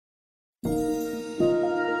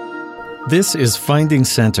This is Finding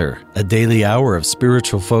Center, a daily hour of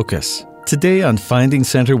spiritual focus. Today on Finding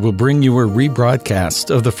Center, we'll bring you a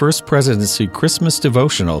rebroadcast of the First Presidency Christmas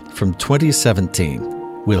devotional from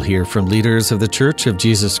 2017. We'll hear from leaders of the Church of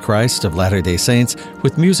Jesus Christ of Latter-day Saints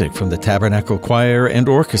with music from the Tabernacle Choir and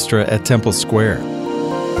Orchestra at Temple Square.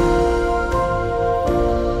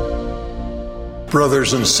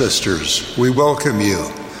 Brothers and sisters, we welcome you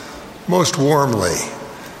most warmly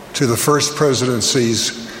to the First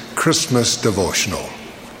Presidency's Christmas devotional.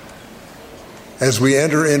 As we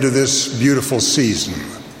enter into this beautiful season,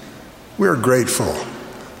 we are grateful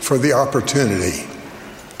for the opportunity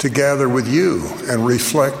to gather with you and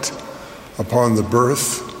reflect upon the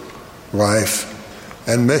birth, life,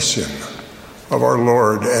 and mission of our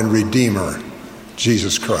Lord and Redeemer,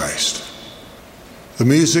 Jesus Christ. The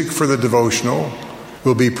music for the devotional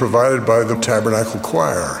will be provided by the Tabernacle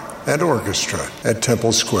Choir and Orchestra at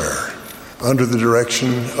Temple Square, under the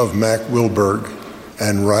direction of Mac Wilberg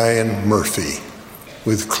and Ryan Murphy,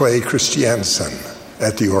 with Clay Christiansen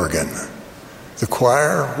at the organ. The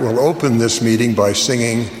choir will open this meeting by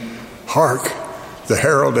singing, "Hark, the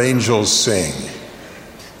Herald Angels Sing."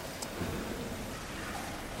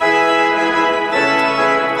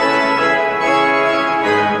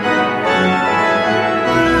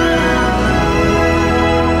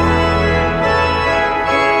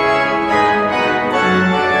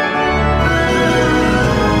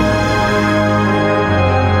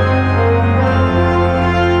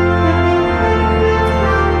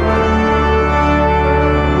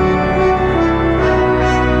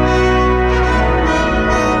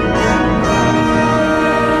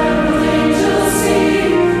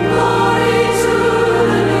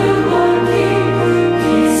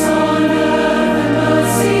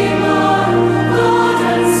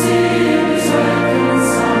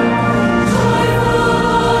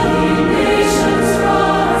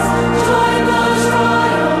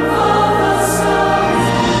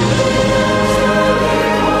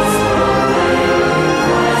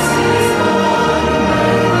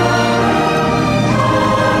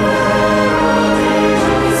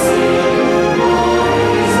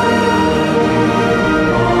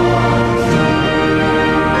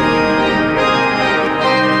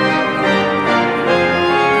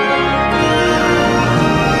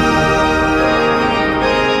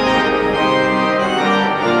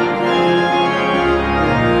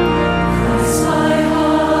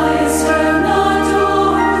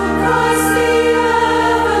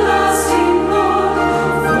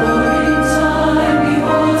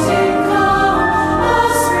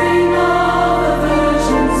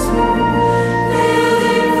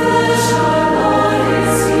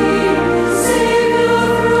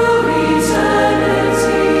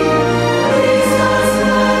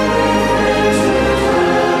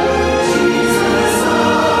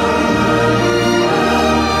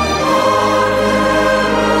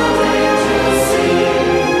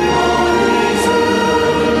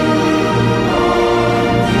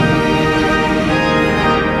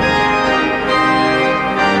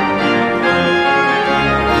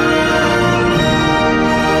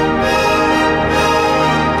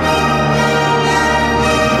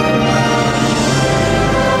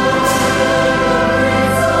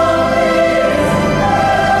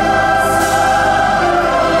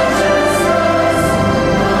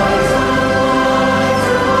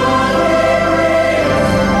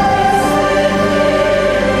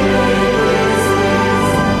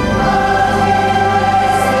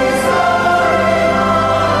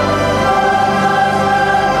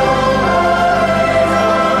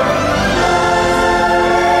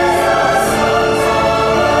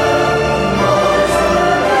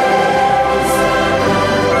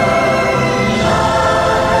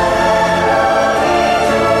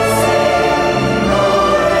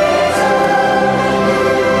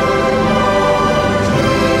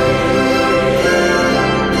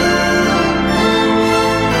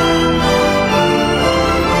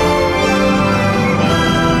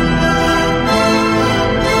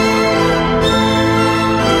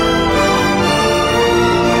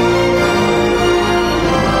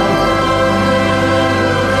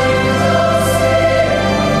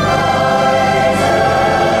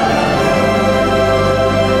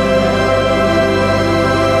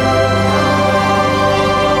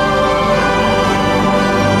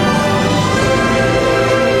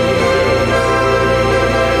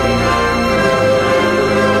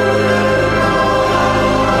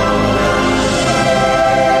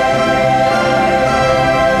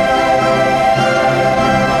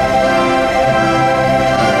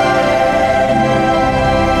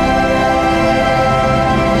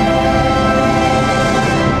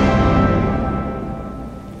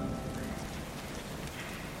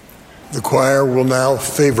 choir will now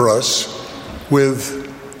favor us with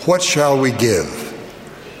What Shall We Give?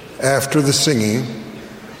 After the singing,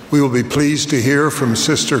 we will be pleased to hear from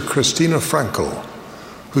Sister Christina Frankel,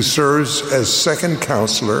 who serves as second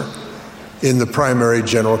counselor in the primary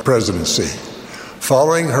general presidency.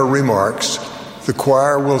 Following her remarks, the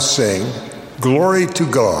choir will sing Glory to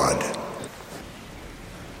God.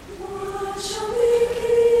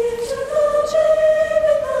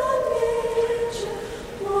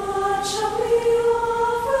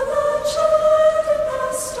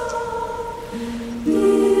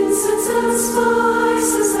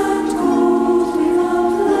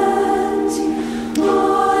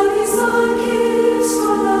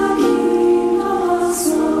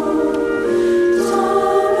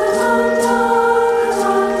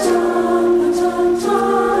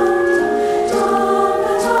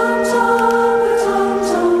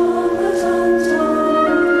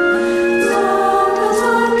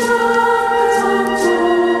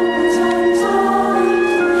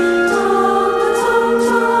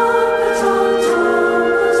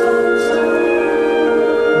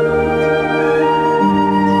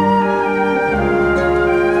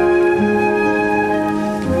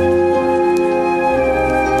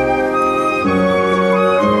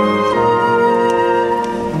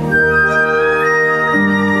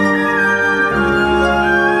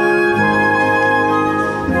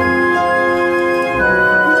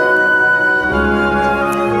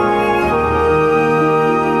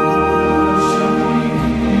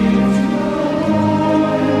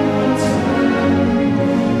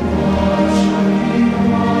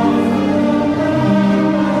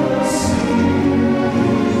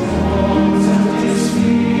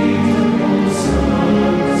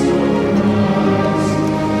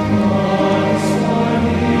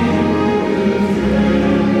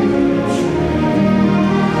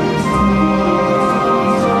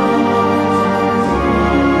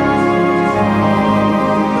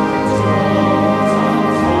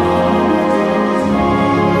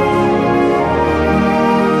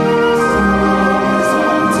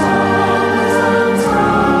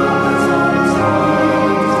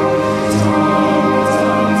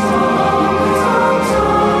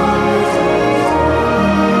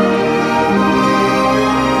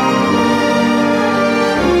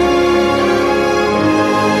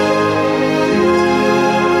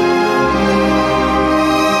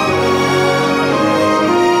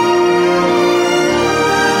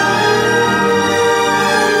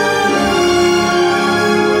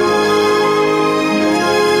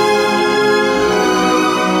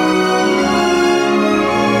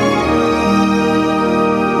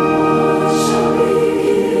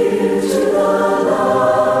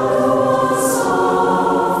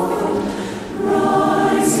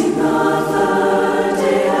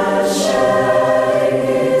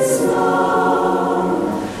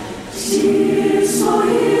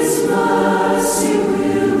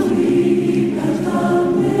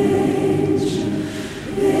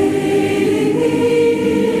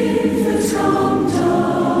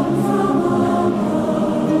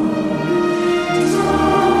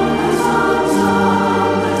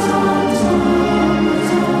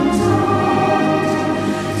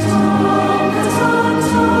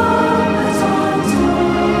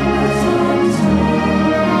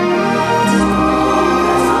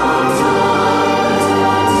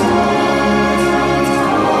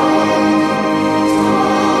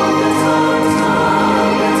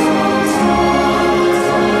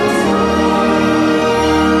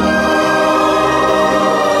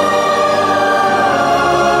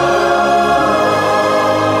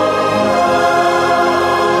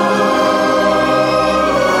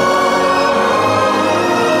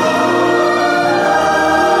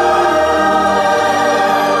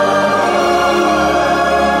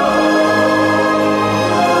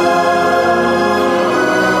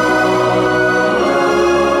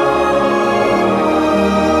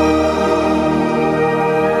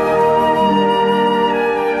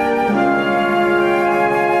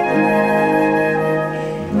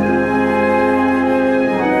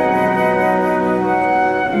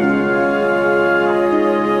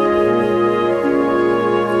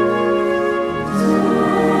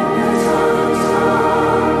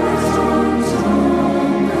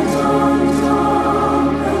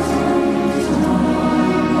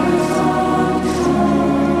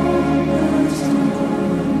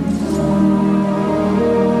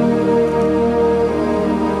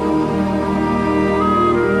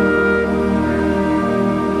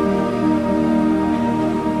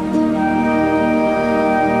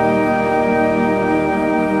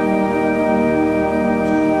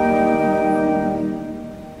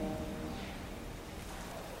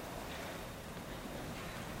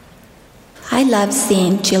 I love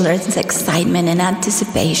seeing children's excitement and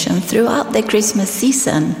anticipation throughout the Christmas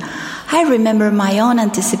season. I remember my own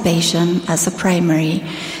anticipation as a primary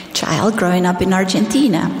child growing up in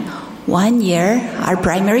Argentina. One year, our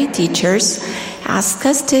primary teachers asked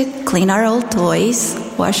us to clean our old toys,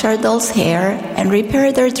 wash our dolls' hair, and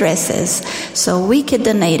repair their dresses so we could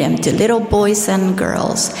donate them to little boys and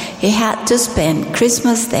girls who had to spend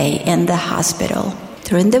Christmas Day in the hospital.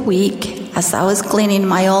 During the week, as I was cleaning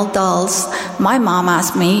my old dolls, my mom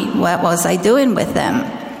asked me what was I doing with them.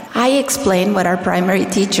 I explained what our primary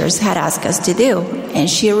teachers had asked us to do, and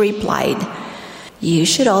she replied, "You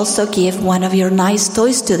should also give one of your nice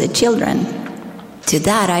toys to the children." To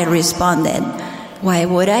that I responded, "Why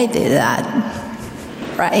would I do that?"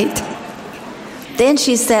 Right? Then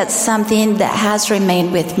she said something that has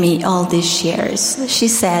remained with me all these years. She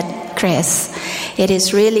said, "Chris, it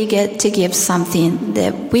is really good to give something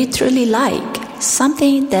that we truly like,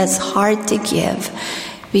 something that's hard to give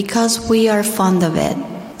because we are fond of it,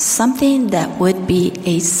 something that would be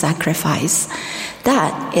a sacrifice.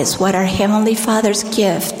 That is what our Heavenly Father's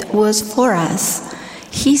gift was for us.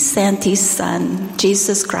 He sent His Son,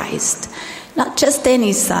 Jesus Christ, not just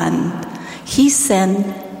any Son. He sent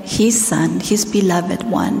His Son, His beloved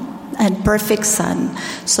one, and perfect Son,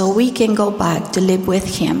 so we can go back to live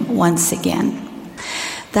with Him once again."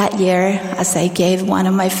 That year, as I gave one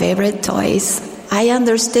of my favorite toys, I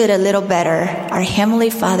understood a little better our Heavenly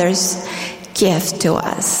Father's gift to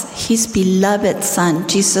us, His beloved Son,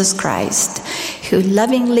 Jesus Christ, who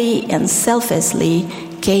lovingly and selflessly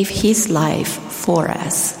gave His life for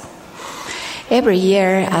us. Every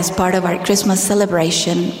year, as part of our Christmas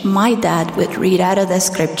celebration, my dad would read out of the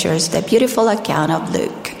scriptures the beautiful account of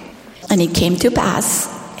Luke. And it came to pass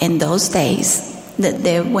in those days that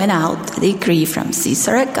there went out a decree from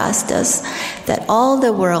Caesar Augustus that all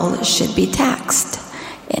the world should be taxed.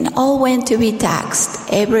 And all went to be taxed,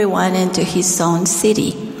 everyone into his own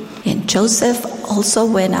city. And Joseph also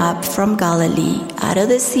went up from Galilee, out of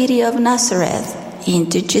the city of Nazareth,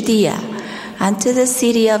 into Judea, unto the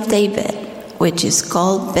city of David, which is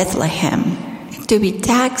called Bethlehem, to be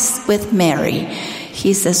taxed with Mary,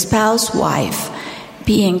 his espoused wife,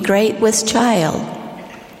 being great with child.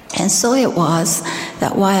 And so it was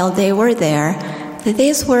that while they were there, the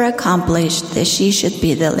days were accomplished that she should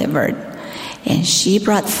be delivered. And she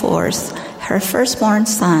brought forth her firstborn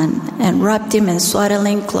son, and wrapped him in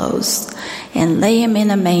swaddling clothes, and lay him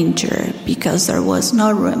in a manger, because there was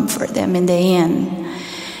no room for them in the inn.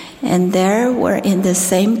 And there were in the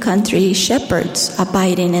same country shepherds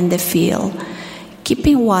abiding in the field,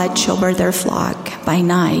 keeping watch over their flock by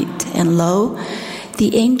night. And lo,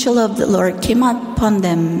 the angel of the Lord came upon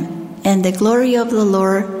them, and the glory of the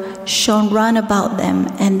Lord shone round about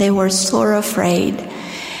them, and they were sore afraid.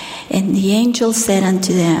 And the angel said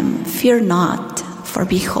unto them, "Fear not, for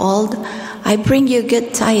behold, I bring you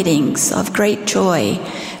good tidings of great joy,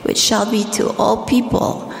 which shall be to all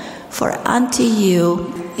people. For unto you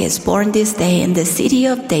is born this day in the city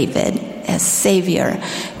of David a Savior,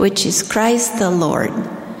 which is Christ the Lord.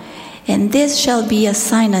 And this shall be a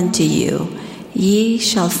sign unto you. Ye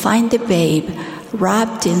shall find the babe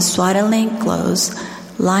wrapped in swaddling clothes,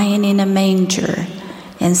 lying in a manger."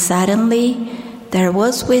 And suddenly there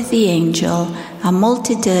was with the angel a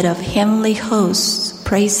multitude of heavenly hosts,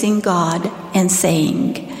 praising God and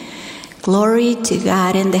saying, "Glory to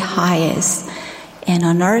God in the highest, and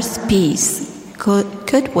on earth peace,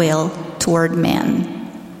 goodwill toward men."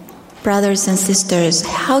 Brothers and sisters,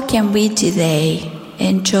 how can we today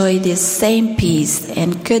enjoy this same peace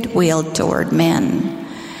and goodwill toward men?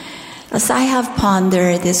 As I have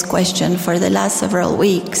pondered this question for the last several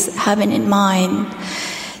weeks, having in mind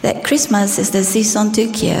that Christmas is the season to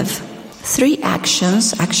give, three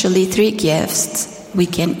gifts we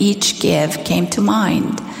can each give came to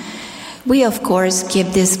mind. We, of course,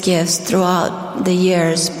 give these gifts throughout the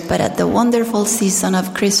years, but at the wonderful season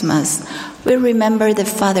of Christmas, we remember the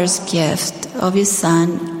Father's gift of His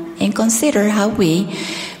Son and consider how we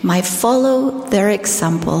might follow their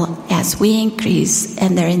example as we increase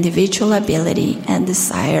in their individual ability and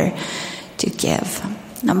desire to give.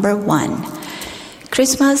 Number one,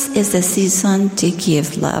 Christmas is the season to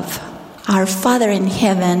give love. Our Father in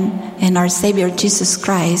heaven and our Savior Jesus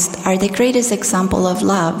Christ are the greatest example of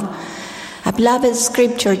love. A beloved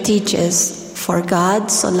scripture teaches, "For God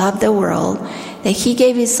so loved the world that He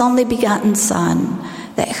gave His only begotten Son,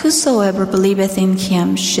 that whosoever believeth in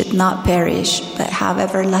Him should not perish, but have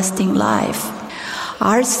everlasting life."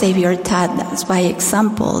 Our Savior taught us by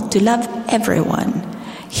example to love everyone.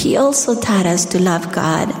 He also taught us to love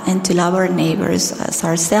God and to love our neighbors as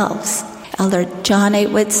ourselves. Elder John A.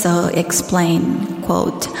 Whitsoe explained,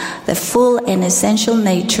 quote, "The full and essential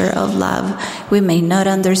nature of love we may not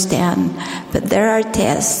understand, but there are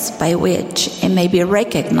tests by which it may be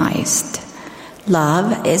recognized.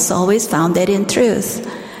 Love is always founded in truth.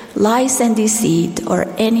 Lies and deceit or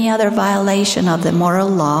any other violation of the moral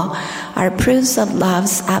law are proofs of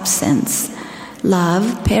love's absence.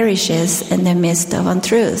 Love perishes in the midst of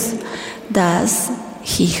untruth. Thus,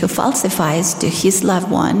 he who falsifies to his loved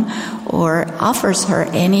one or offers her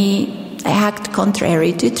any act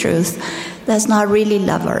contrary to truth does not really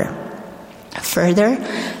love her. Further,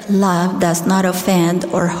 love does not offend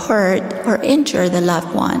or hurt or injure the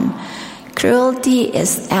loved one. Cruelty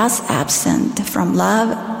is as absent from love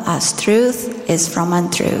as truth is from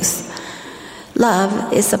untruth.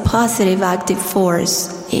 Love is a positive, active force.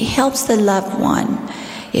 It helps the loved one.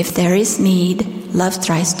 If there is need, love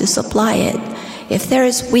tries to supply it. If there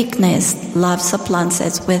is weakness, love supplants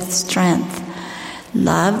it with strength.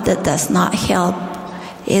 Love that does not help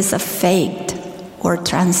is a faked or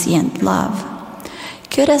transient love.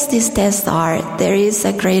 Good as these tests are, there is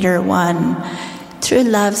a greater one. True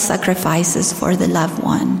love sacrifices for the loved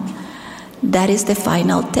one. That is the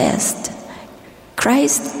final test.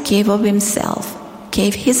 Christ gave of himself,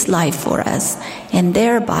 gave his life for us, and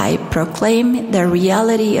thereby proclaimed the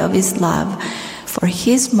reality of his love for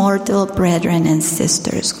his mortal brethren and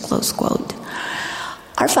sisters, close quote.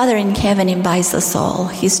 Our Father in heaven invites us all,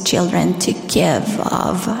 his children, to give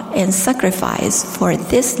of and sacrifice for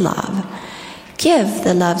this love. Give,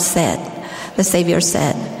 the Savior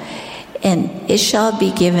said, and it shall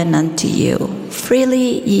be given unto you.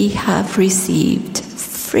 Freely ye have received,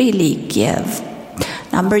 freely give.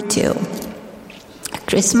 Number 2,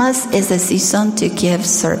 Christmas is a season to give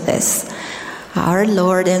service. Our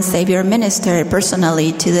Lord and Savior ministered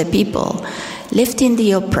personally to the people, lifting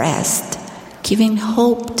the oppressed, giving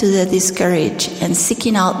hope to the discouraged, and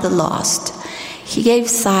seeking out the lost. He gave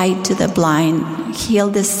sight to the blind,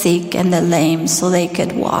 healed the sick and the lame so they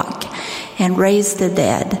could walk, and raised the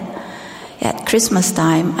dead. At Christmas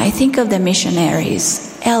time, I think of the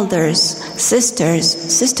missionaries, elders, sisters,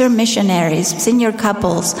 sister missionaries, senior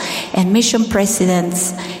couples, and mission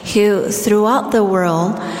presidents who throughout the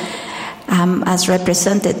world, as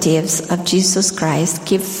representatives of Jesus Christ,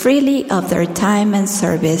 give freely of their time and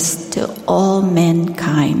service to all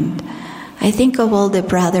mankind. I think of all the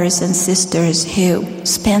brothers and sisters who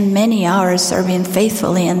spend many hours serving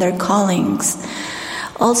faithfully in their callings.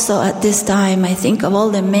 Also at this time, I think of all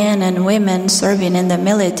the men and women serving in the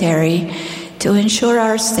military to ensure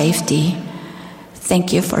our safety.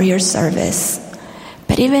 Thank you for your service.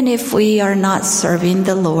 But even if we are not serving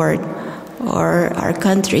the Lord or our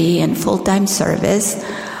country in full-time service,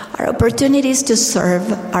 our opportunities to serve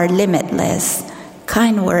are limitless.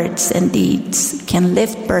 Kind words and deeds can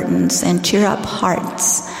lift burdens and cheer up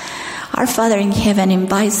hearts. Our Father in heaven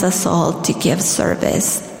invites us all to give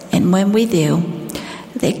service, and when we do,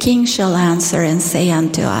 the King shall answer and say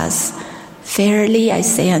unto us, "Verily I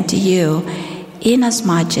say unto you,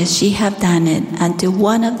 inasmuch as ye have done it unto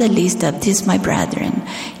one of the least of these my brethren,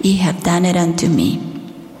 ye have done it unto me."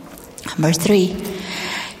 Number 3,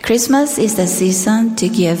 Christmas is the season to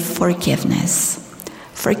give forgiveness.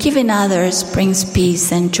 Forgiving others brings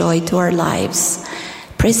peace and joy to our lives.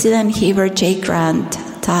 President Heber J. Grant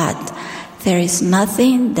taught, "There is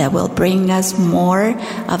nothing that will bring us more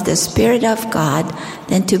of the Spirit of God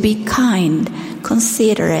than to be kind,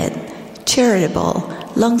 considerate, charitable,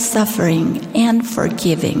 long-suffering, and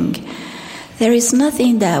forgiving." There is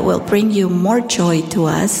nothing that will bring you more joy to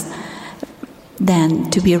us than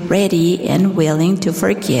to be ready and willing to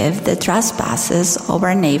forgive the trespasses of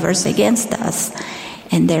our neighbors against us.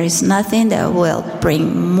 And there is nothing that will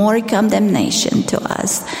bring more condemnation to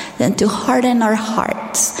us than to harden our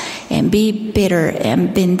hearts and be bitter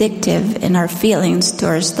and vindictive in our feelings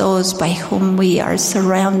towards those by whom we are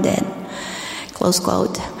surrounded. Close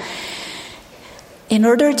quote. In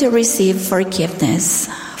order to receive forgiveness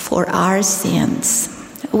for our sins,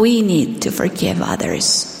 we need to forgive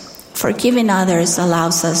others. Forgiving others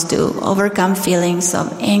allows us to overcome feelings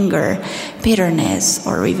of anger, bitterness,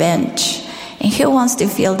 or revenge. And who wants to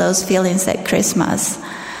feel those feelings at Christmas?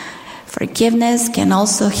 Forgiveness can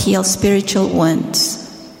also heal spiritual wounds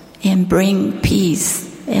and bring peace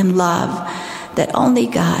and love that only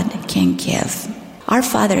God can give. Our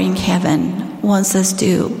Father in heaven wants us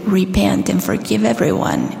to repent and forgive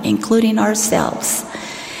everyone, including ourselves.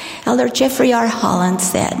 Elder Jeffrey R. Holland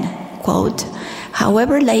said, quote,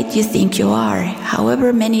 "However late you think you are,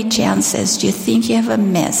 however many chances you think you have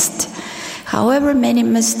missed, however many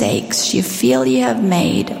mistakes you feel you have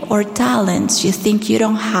made or talents you think you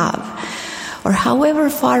don't have, or however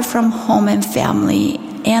far from home and family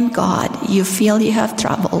and God you feel you have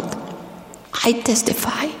traveled, I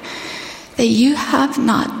testify that you have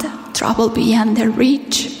not traveled beyond the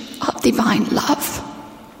reach of divine love.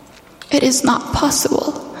 It is not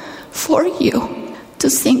possible for you to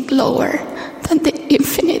sink lower than the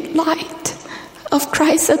infinite light of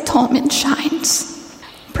Christ's atonement shines.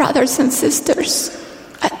 Brothers and sisters,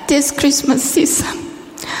 at this Christmas season,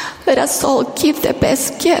 let us all give the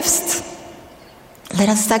best gifts. Let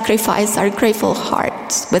us sacrifice our grateful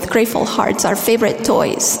hearts, with grateful hearts, our favorite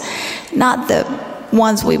toys, not the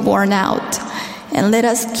ones we've worn out. And let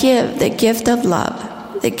us give the gift of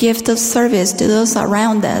love, the gift of service to those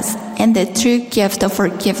around us, and the true gift of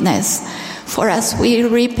forgiveness. For as we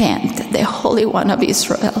repent, the Holy One of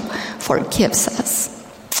Israel forgives us.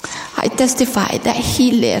 I testify that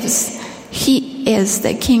He lives. He is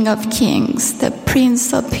the King of Kings, the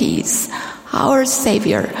Prince of Peace, our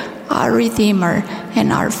Savior, our Redeemer,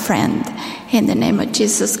 and our friend. In the name of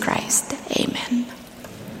Jesus Christ, amen.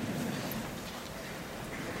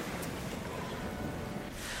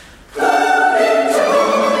 Glory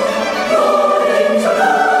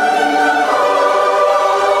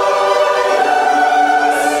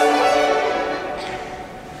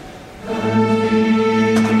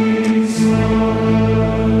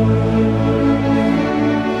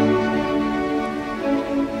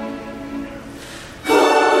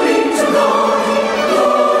to God,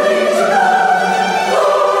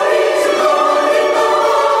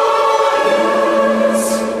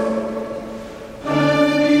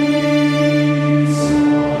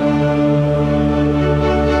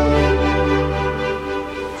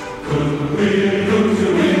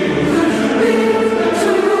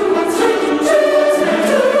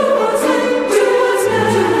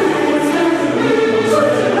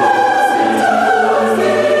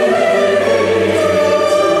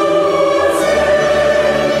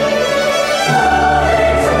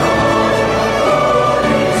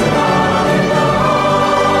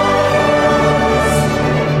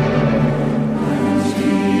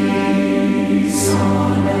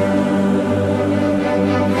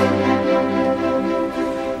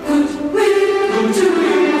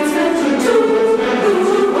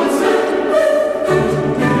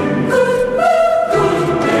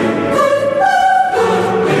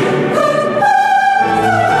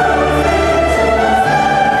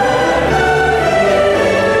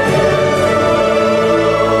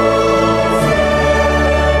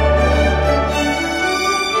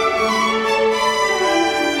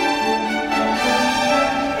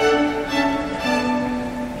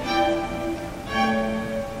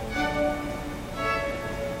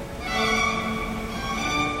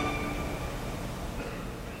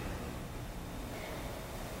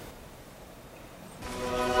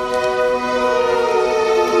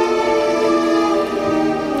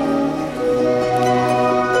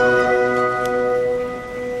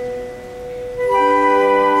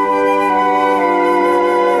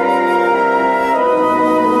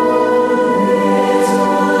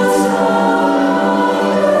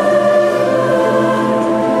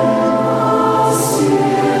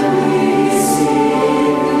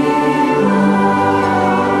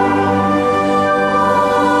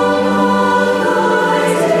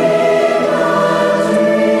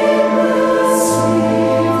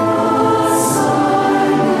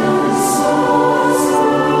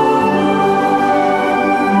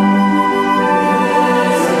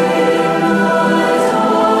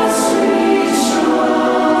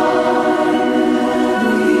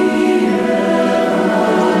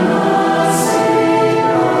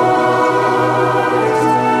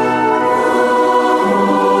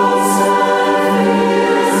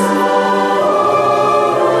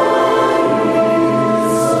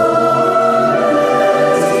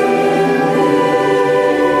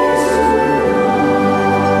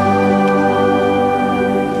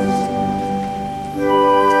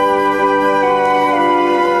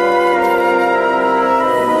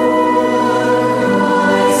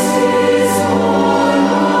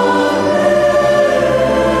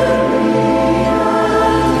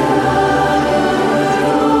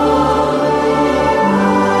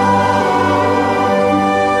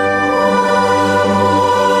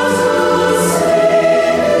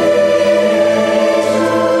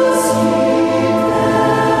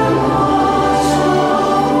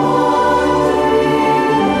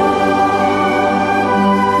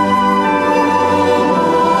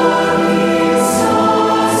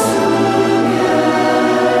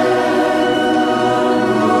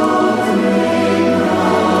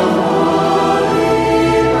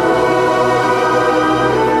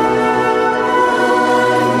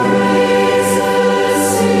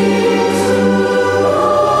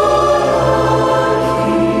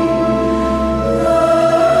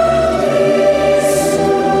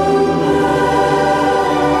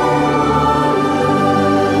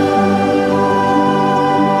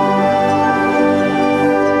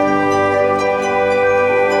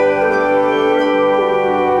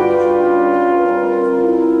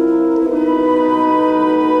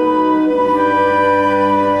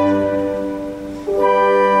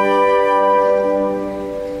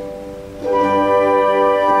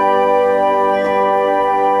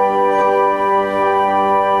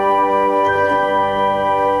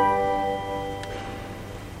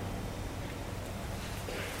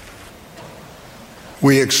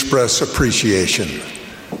 we express appreciation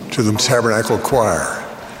to the Tabernacle Choir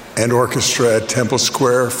and Orchestra at Temple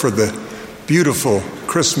Square for the beautiful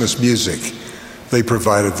Christmas music they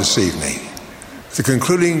provided this evening. The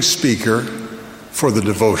concluding speaker for the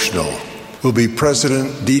devotional will be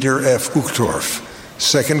President Dieter F. Uchtdorf,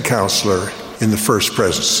 second counselor in the First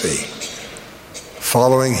Presidency.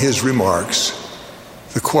 Following his remarks,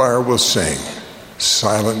 the choir will sing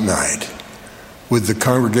Silent Night, with the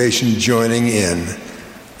congregation joining in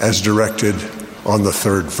as directed on the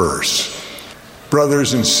third verse.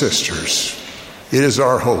 Brothers and sisters, it is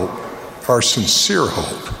our hope, our sincere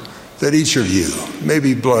hope, that each of you may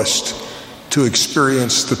be blessed to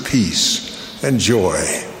experience the peace and joy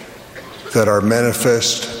that are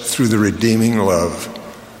manifest through the redeeming love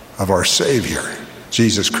of our Savior,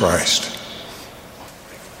 Jesus Christ.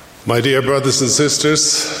 My dear brothers and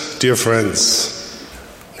sisters, dear friends,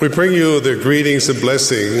 we bring you the greetings and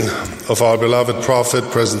blessing of our beloved prophet,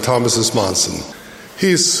 President Thomas S. Monson.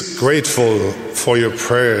 He's grateful for your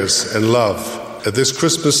prayers and love at this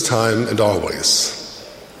Christmas time and always.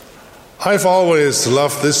 I've always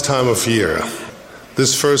loved this time of year.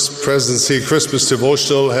 This First Presidency Christmas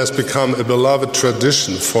devotional has become a beloved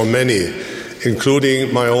tradition for many,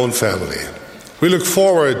 including my own family. We look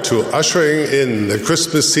forward to ushering in the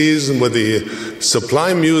Christmas season with the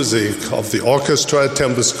sublime music of the orchestra at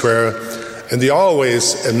Temple Square and the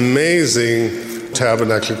always amazing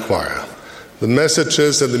Tabernacle Choir. The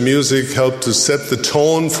messages and the music help to set the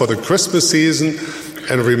tone for the Christmas season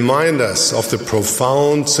and remind us of the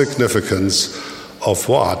profound significance of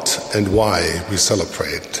what and why we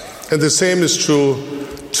celebrate. And the same is true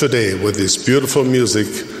today with this beautiful music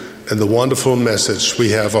and the wonderful message we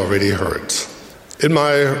have already heard. In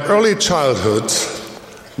my early childhood,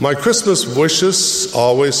 my Christmas wishes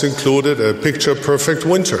always included a picture-perfect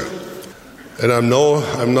winter. And I know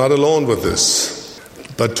I'm not alone with this.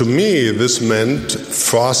 But to me, this meant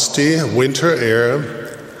frosty winter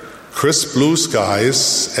air, crisp blue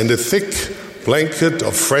skies, and a thick blanket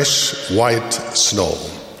of fresh white snow.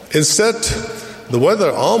 Instead, the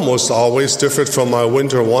weather almost always differed from my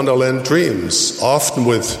winter wonderland dreams, often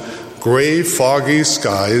with gray, foggy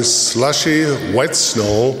skies, slushy, wet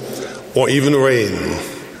snow, or even rain.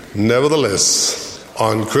 Nevertheless,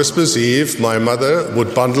 on Christmas Eve, my mother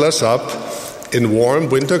would bundle us up in warm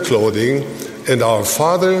winter clothing, and our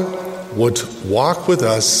father would walk with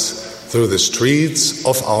us through the streets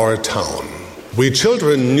of our town. We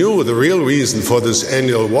children knew the real reason for this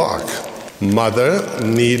annual walk. Mother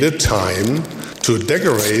needed time to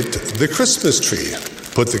decorate the Christmas tree,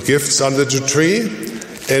 put the gifts under the tree,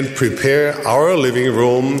 and prepare our living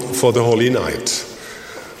room for the Holy Night.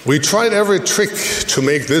 We tried every trick to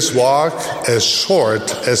make this walk as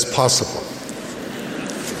short as possible.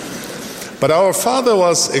 But our father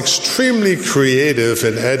was extremely creative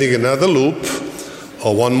in adding another loop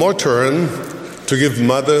or one more turn to give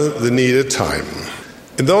Mother the needed time.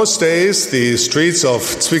 In those days, the streets of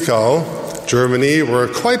Zwickau, Germany, were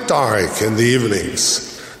quite dark in the evenings.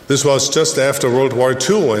 This was just after World War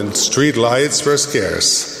II, and street lights were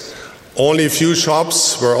scarce. Only a few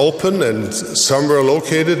shops were open, and some were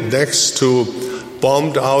located next to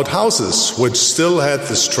bombed-out houses, which still had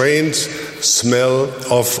the strange smell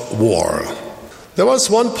of war. There was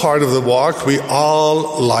one part of the walk we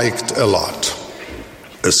all liked a lot.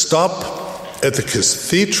 A stop at the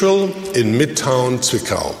cathedral in Midtown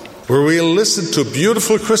Zwickau, where we listened to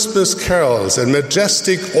beautiful Christmas carols and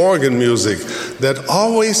majestic organ music that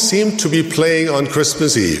always seemed to be playing on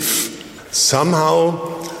Christmas Eve.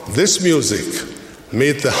 Somehow, this music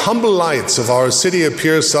made the humble lights of our city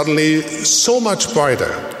appear suddenly so much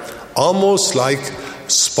brighter, almost like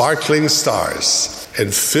sparkling stars,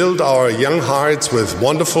 and filled our young hearts with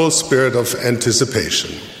wonderful spirit of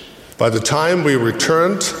anticipation. By the time we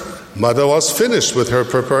returned, Mother was finished with her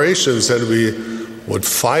preparations, and we would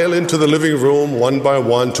file into the living room one by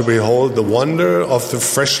one to behold the wonder of the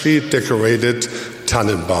freshly decorated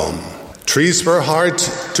Tannenbaum. Trees were hard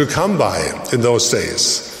to come by in those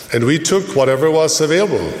days, and we took whatever was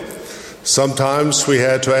available. Sometimes we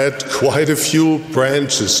had to add quite a few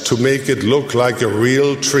branches to make it look like a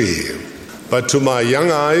real tree. But to my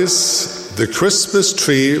young eyes, the Christmas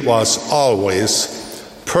tree was always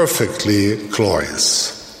perfectly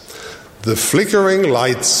glorious. The flickering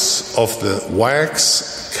lights of the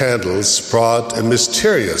wax candles brought a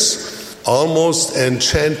mysterious, almost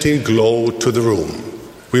enchanting glow to the room.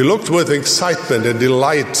 We looked with excitement and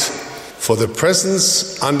delight for the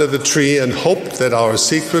presents under the tree and hoped that our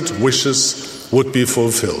secret wishes would be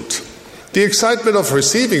fulfilled. The excitement of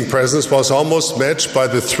receiving presents was almost matched by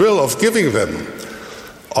the thrill of giving them.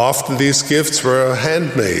 Often these gifts were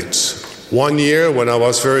handmade, One year, when I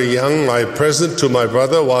was very young, my present to my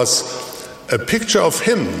brother was a picture of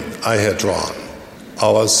him I had drawn. I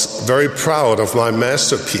was very proud of my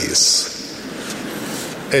masterpiece.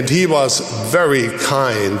 And he was very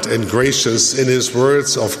kind and gracious in his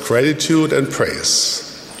words of gratitude and praise.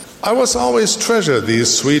 I was always treasure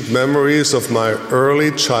these sweet memories of my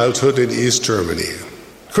early childhood in East Germany.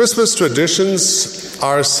 Christmas traditions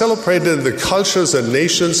are celebrated in the cultures and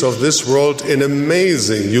nations of this world in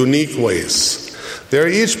amazing, unique ways. They are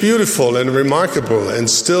each beautiful and remarkable and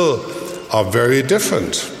still are very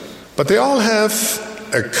different. But they all have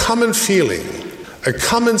a common feeling, a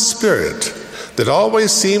common spirit that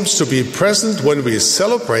always seems to be present when we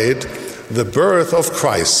celebrate the birth of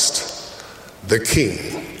Christ, the King,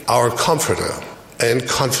 our comforter and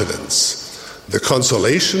confidence, the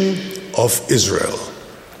consolation of Israel.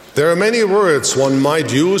 There are many words one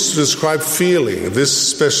might use to describe feeling,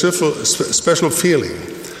 this special feeling.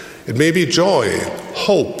 It may be joy,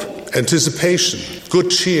 hope, anticipation,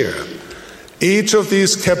 good cheer. Each of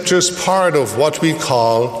these captures part of what we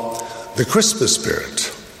call the Christmas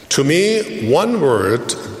spirit. To me, one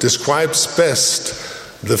word describes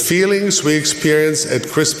best the feelings we experience at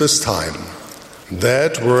Christmas time.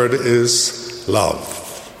 That word is love.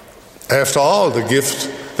 After all, the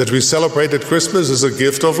gift that we celebrate at Christmas is a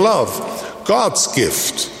gift of love, God's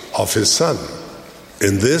gift of His Son.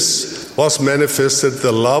 In this was manifested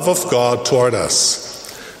the love of God toward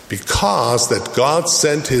us, because that God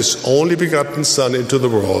sent His only begotten Son into the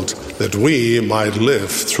world that we might live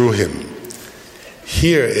through Him.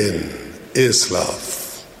 Herein is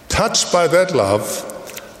love. Touched by that love,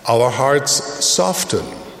 our hearts soften.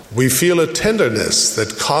 We feel a tenderness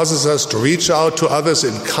that causes us to reach out to others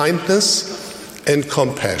in kindness and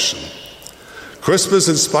compassion. Christmas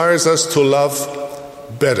inspires us to love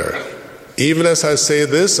better. Even as I say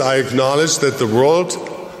this, I acknowledge that the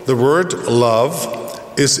word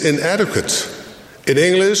love is inadequate. In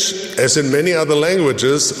English, as in many other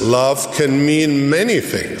languages, love can mean many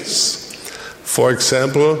things. For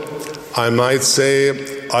example, I might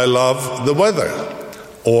say, I love the weather,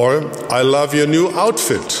 or I love your new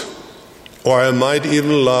outfit, or I might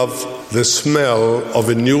even love the smell of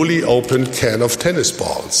a newly opened can of tennis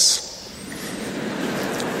balls.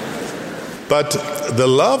 But the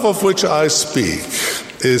love of which I speak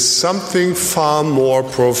is something far more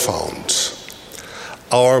profound.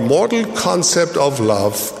 Our mortal concept of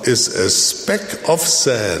love is a speck of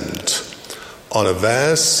sand on a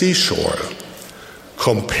vast seashore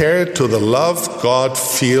compared to the love God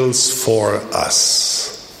feels for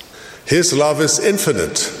us. His love is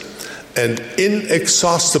infinite and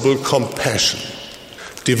inexhaustible compassion.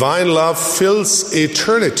 Divine love fills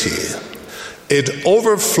eternity. It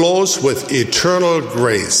overflows with eternal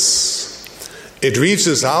grace. It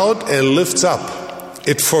reaches out and lifts up.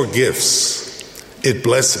 It forgives. It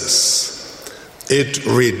blesses. It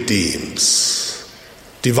redeems.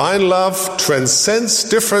 Divine love transcends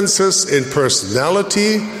differences in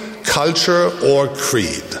personality, culture, or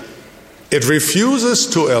creed. It refuses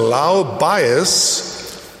to allow bias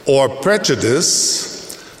or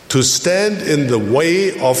prejudice to stand in the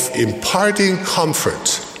way of imparting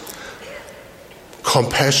comfort,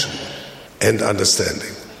 compassion, and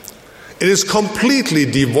understanding. It is completely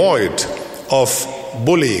devoid of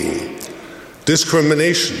bullying,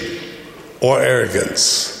 discrimination, or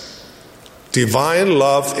arrogance. Divine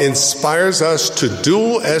love inspires us to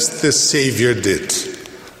do as the Savior did: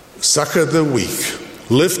 succor the weak,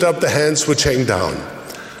 lift up the hands which hang down,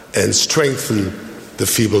 and strengthen the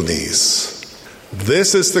feeble knees.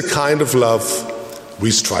 This is the kind of love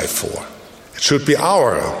we strive for. It should be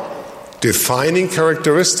our defining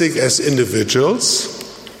characteristic as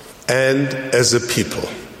individuals and as a people.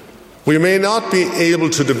 We may not be able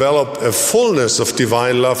to develop a fullness of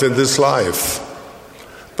divine love in this life,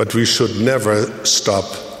 but we should never stop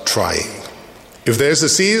trying. If there's a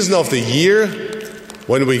season of the year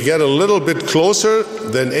when we get a little bit closer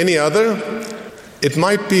than any other, it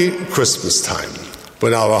might be Christmas time,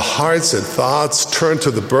 when our hearts and thoughts turn to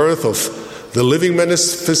the birth of the living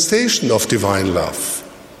manifestation of divine love,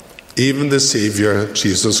 even the Savior,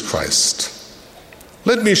 Jesus Christ.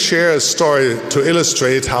 Let me share a story to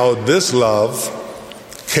illustrate how this love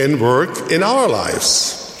can work in our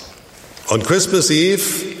lives. On Christmas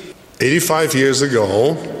Eve, 85 years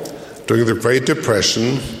ago, during the Great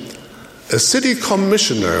Depression, a city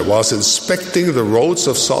commissioner was inspecting the roads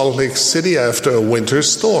of Salt Lake City after a winter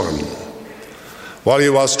storm. While he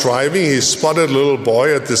was driving, he spotted a little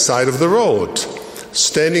boy at the side of the road,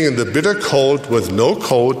 standing in the bitter cold with no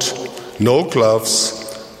coat, no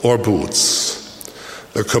gloves, or boots.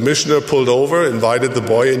 The commissioner pulled over, invited the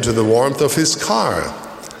boy into the warmth of his car.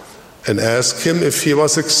 and asked him if he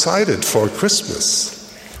was excited for Christmas.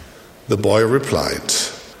 The boy replied,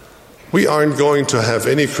 "We aren't going to have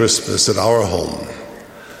any Christmas at our home.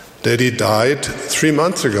 Daddy died 3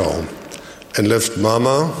 months ago and left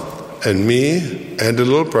Mama and me and a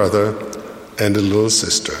little brother and a little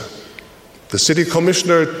sister." The city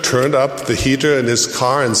commissioner turned up the heater in his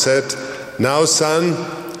car and said, "Now, son,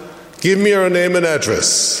 give me your name and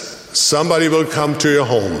address. Somebody will come to your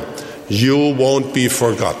home. You won't be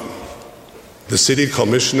forgotten." The city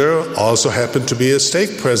commissioner also happened to be a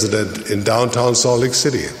stake president in downtown Salt Lake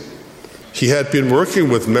City. He had been working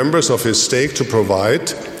with members of his stake to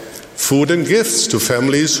provide food and gifts to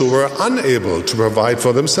families who were unable to provide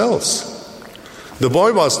for themselves. The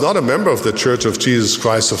boy was not a member of the Church of Jesus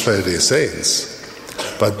Christ of Latter-day Saints,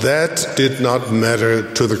 but that did not matter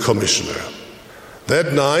to the commissioner.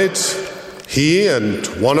 That night, he and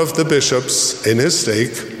one of the bishops in his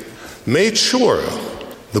stake made sure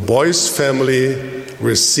the boy's family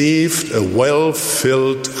received a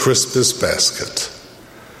well-filled Christmas basket.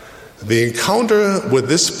 The encounter with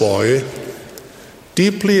this boy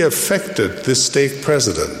deeply affected the stake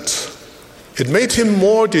president. It made him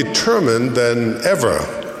more determined than ever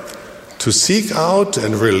to seek out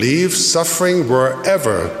and relieve suffering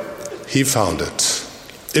wherever he found it.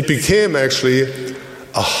 It became actually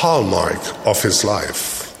a hallmark of his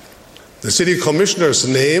life. The city commissioner's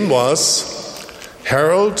name was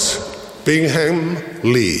Harold Bingham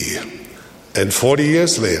Lee, and 40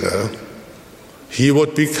 years later, he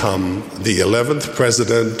would become the 11th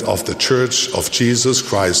president of the Church of Jesus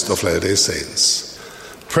Christ of Latter-day Saints.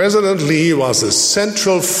 President Lee was a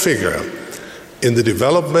central figure in the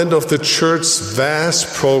development of the Church's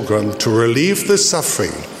vast program to relieve the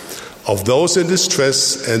suffering of those in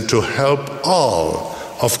distress and to help all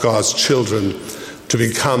of God's children to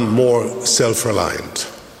become more self-reliant.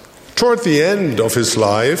 Toward the end of his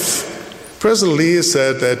life, President Lee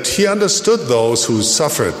said that he understood those who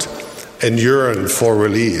suffered and yearned for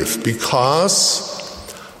relief because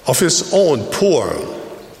of his own poor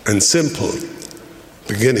and simple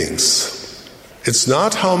beginnings. It's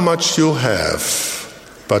not how much you have,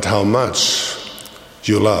 but how much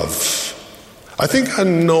you love. I think I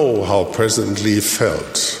know how President Lee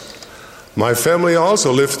felt. My family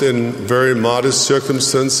also lived in very modest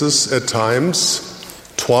circumstances at times.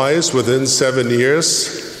 Twice within 7 years,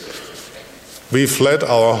 we fled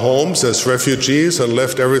our homes as refugees and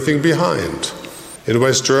left everything behind. In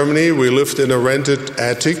West Germany, we lived in a rented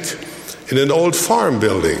attic in an old farm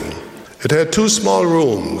building. It had 2 small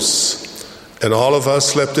rooms, and all of us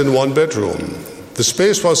slept in 1 bedroom. The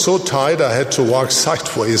space was so tight I had to walk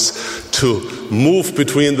sideways to move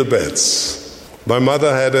between the beds. My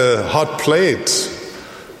mother had a hot plate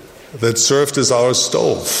that served as our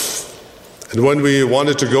stove. And when we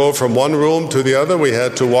wanted to go from one room to the other, we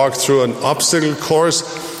had to walk through an obstacle course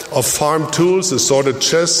of farm tools, assorted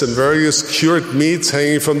chests, and various cured meats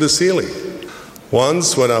hanging from the ceiling.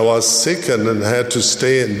 Once, when I was sick and had to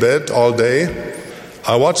stay in bed all day,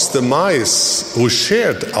 I watched the mice who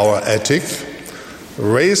shared our attic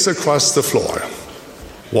race across the floor.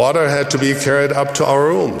 Water had to be carried up to our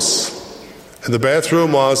rooms. And the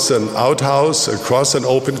bathroom was an outhouse across an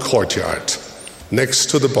open courtyard next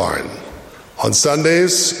to the barn. On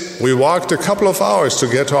Sundays, we walked a couple of hours to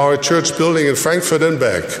get to our church building in Frankfurt and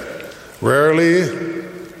back. Rarely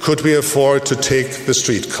could we afford to take the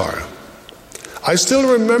streetcar. I still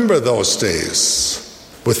remember those days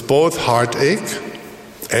with both heartache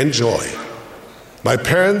and joy. My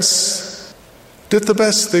parents did the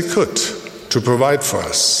best they could to provide for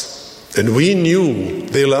us, and we knew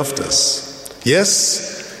they loved us.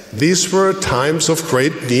 Yes, these were times of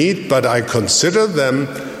great need, but I consider them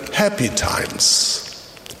happy times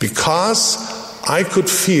because I could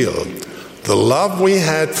feel the love we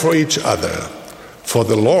had for each other, for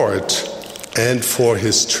the Lord, and for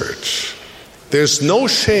His church. There's no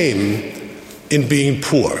shame in being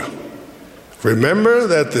poor. Remember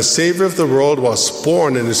that the Savior of the world was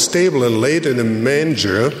born in a stable and laid in a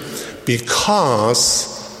manger because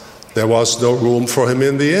there was no room for him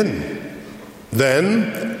in the inn.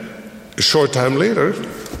 Then, a short time later,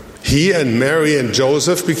 he and Mary and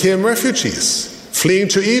Joseph became refugees, fleeing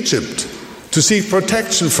to Egypt to seek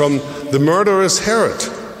protection from the murderous Herod.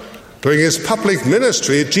 During his public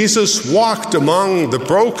ministry, Jesus walked among the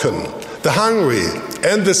broken, the hungry,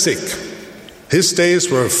 and the sick. His days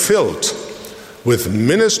were filled with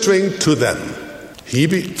ministering to them. He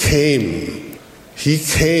came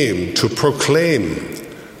to proclaim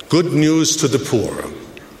good news to the poor.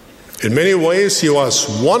 In many ways, he was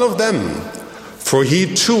one of them, for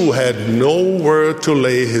he too had nowhere to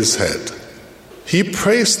lay his head. He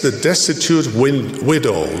praised the destitute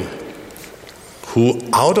widow who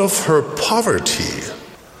out of her poverty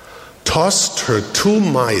tossed her 2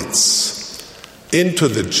 mites into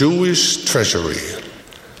the Jewish treasury.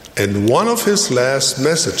 And one of his last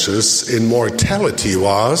messages in mortality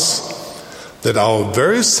was that our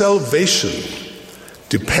very salvation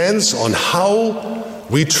depends on how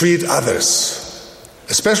we treat others,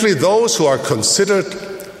 especially those who are considered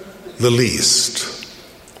the least.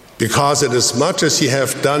 Because inasmuch as ye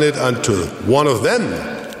have done it unto one of them,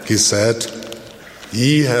 he said,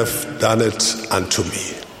 ye have done it unto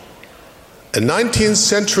me. A 19th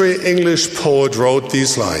century English poet wrote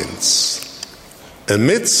these lines: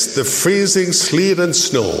 amidst the freezing sleet and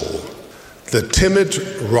snow, the timid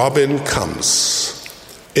robin comes.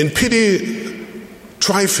 In pity,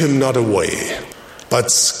 drive him not away,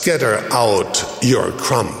 but scatter out your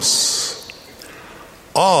crumbs.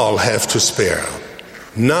 All have to spare,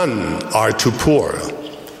 none are too poor.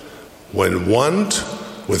 When want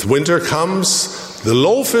with winter comes, the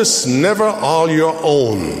loaf is never all your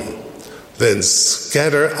own. Then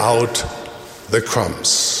scatter out the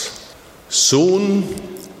crumbs. Soon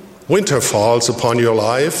winter falls upon your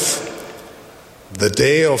life. The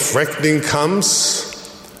day of reckoning comes.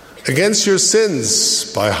 Against your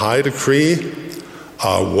sins, by high decree,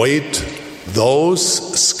 are weighed those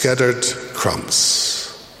scattered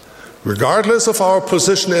crumbs. Regardless of our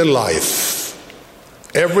position in life,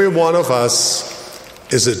 every one of us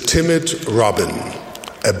is a timid robin,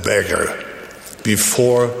 a beggar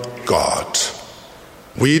before God.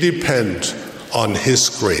 We depend on His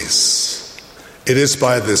grace. It is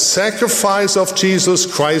by the sacrifice of Jesus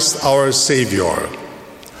Christ our Savior,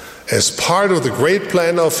 as part of the great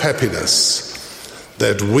plan of happiness,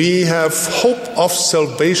 that we have hope of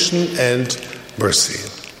salvation and mercy.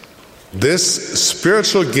 This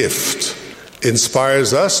spiritual gift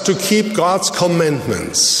inspires us to keep God's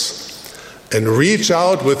commandments and reach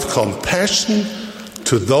out with compassion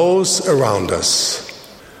to those around us.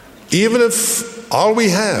 Even if all we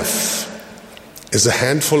have is a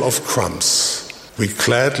handful of crumbs, we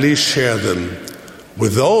gladly share them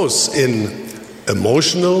with those in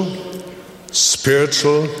emotional,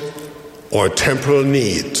 spiritual, or temporal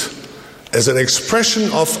need as an expression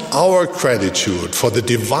of our gratitude for the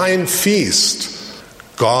divine feast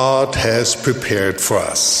God has prepared for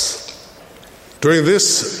us. During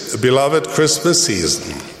this beloved Christmas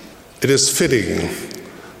season, it is fitting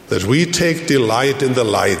that we take delight in the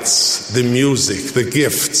lights, the music, the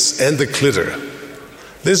gifts, and the glitter.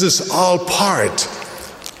 This is all part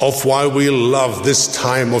of why we love this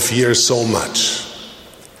time of year so much.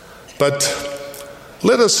 But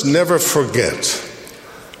let us never forget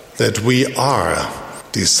that we are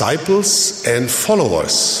disciples and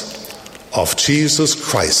followers of Jesus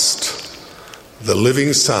Christ, the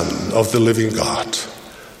living Son of the living God.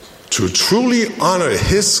 To truly honor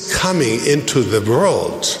His coming into the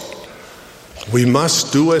world, we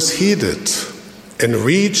must do as He did and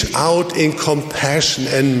reach out in compassion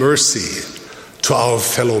and mercy to our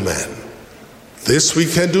fellow man. This we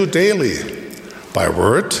can do daily, by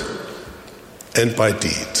word and by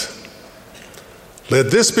deed. Let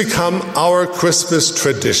this become our Christmas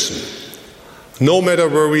tradition, no matter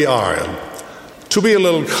where we are, to be a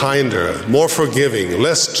little kinder, more forgiving,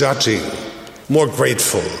 less judging, more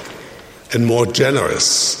grateful, and more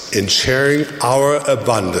generous in sharing our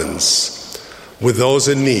abundance with those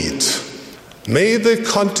in need. May the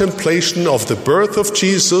contemplation of the birth of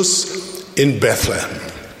Jesus in Bethlehem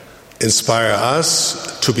inspire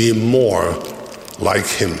us to be more like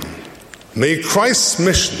Him. May Christ's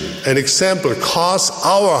mission and example cause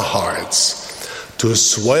our hearts to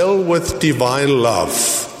swell with divine love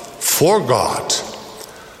for God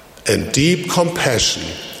and deep compassion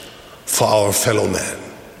for our fellow man.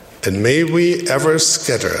 And may we ever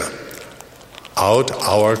scatter out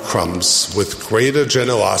our crumbs with greater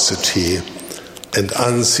generosity and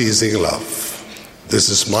unceasing love. This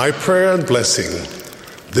is my prayer and blessing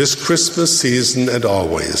this Christmas season and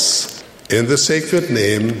always, in the sacred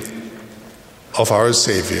name of our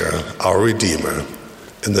Savior, our Redeemer,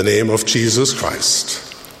 in the name of Jesus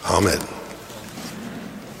Christ. Amen.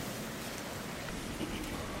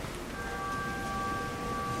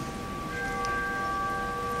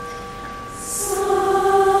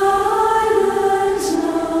 Oh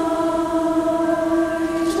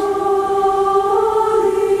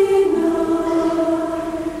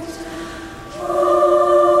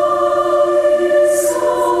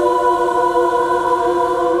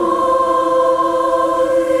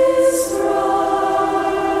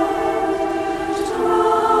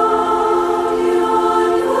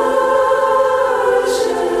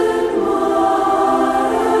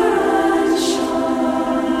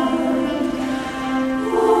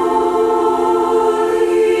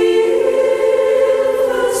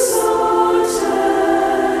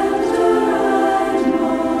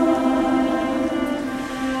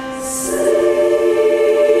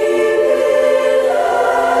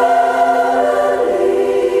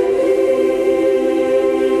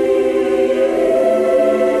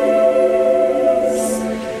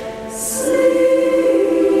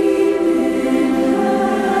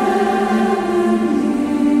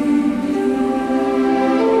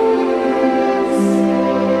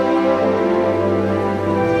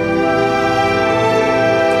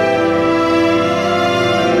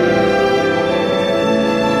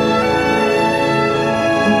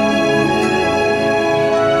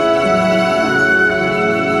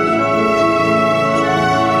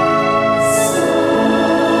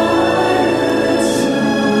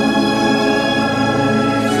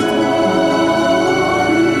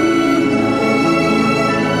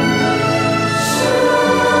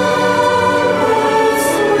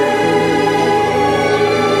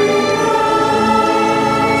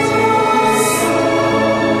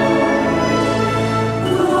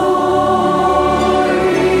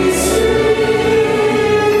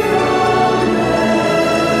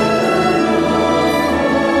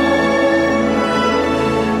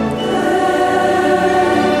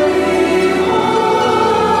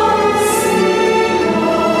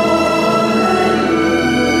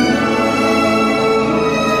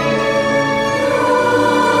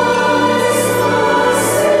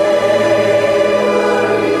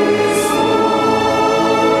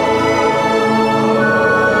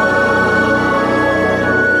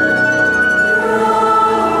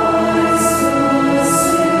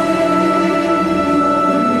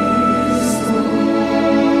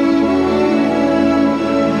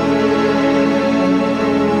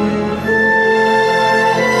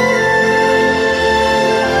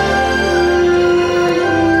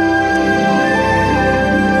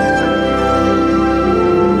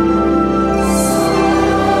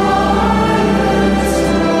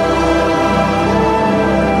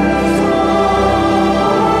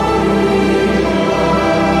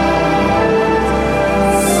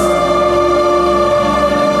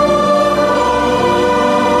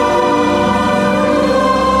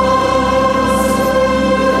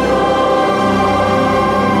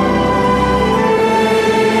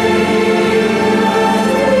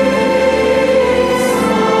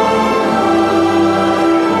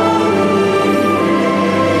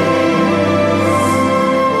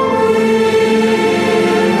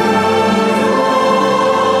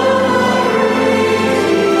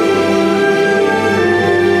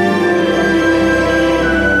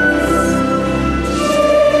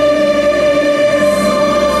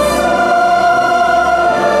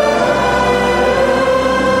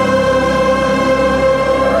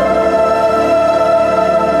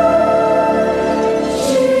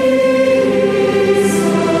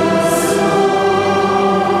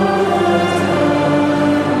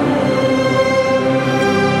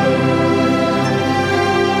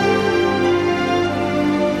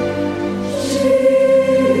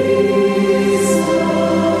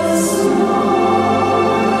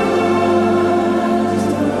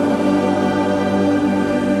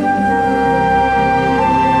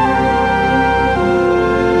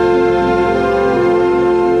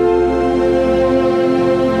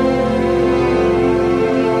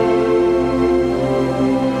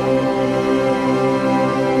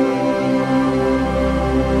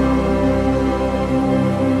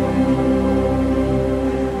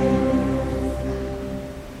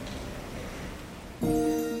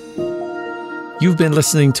You've been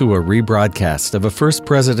listening to a rebroadcast of a First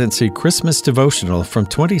Presidency Christmas devotional from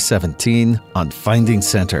 2017 on Finding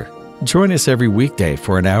Center. Join us every weekday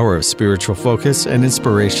for an hour of spiritual focus and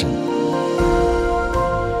inspiration.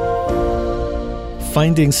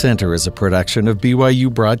 Finding Center is a production of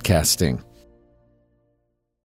BYU Broadcasting.